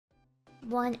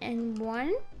1 and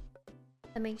 1.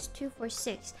 That makes 2, 4,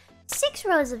 6. 6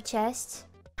 rows of chests.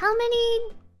 How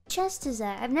many chests is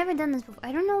that? I've never done this before.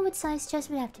 I don't know what size chest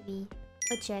would have to be.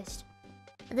 What chest?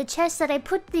 The chest that I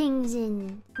put things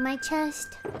in. My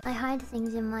chest. I hide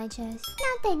things in my chest.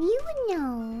 Not that you would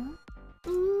know.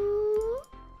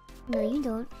 No, you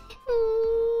don't.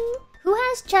 Who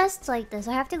has chests like this?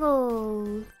 I have to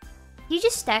go... You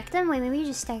just stack them? Wait, maybe you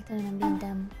just stack them and I'm being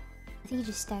dumb. I think you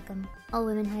just stack them. All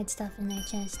women hide stuff in their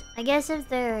chest. I guess if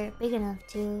they're big enough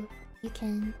to, you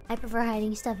can. I prefer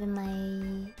hiding stuff in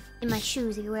my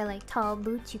shoes. If you wear like tall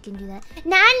boots, you can do that.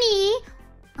 Nani!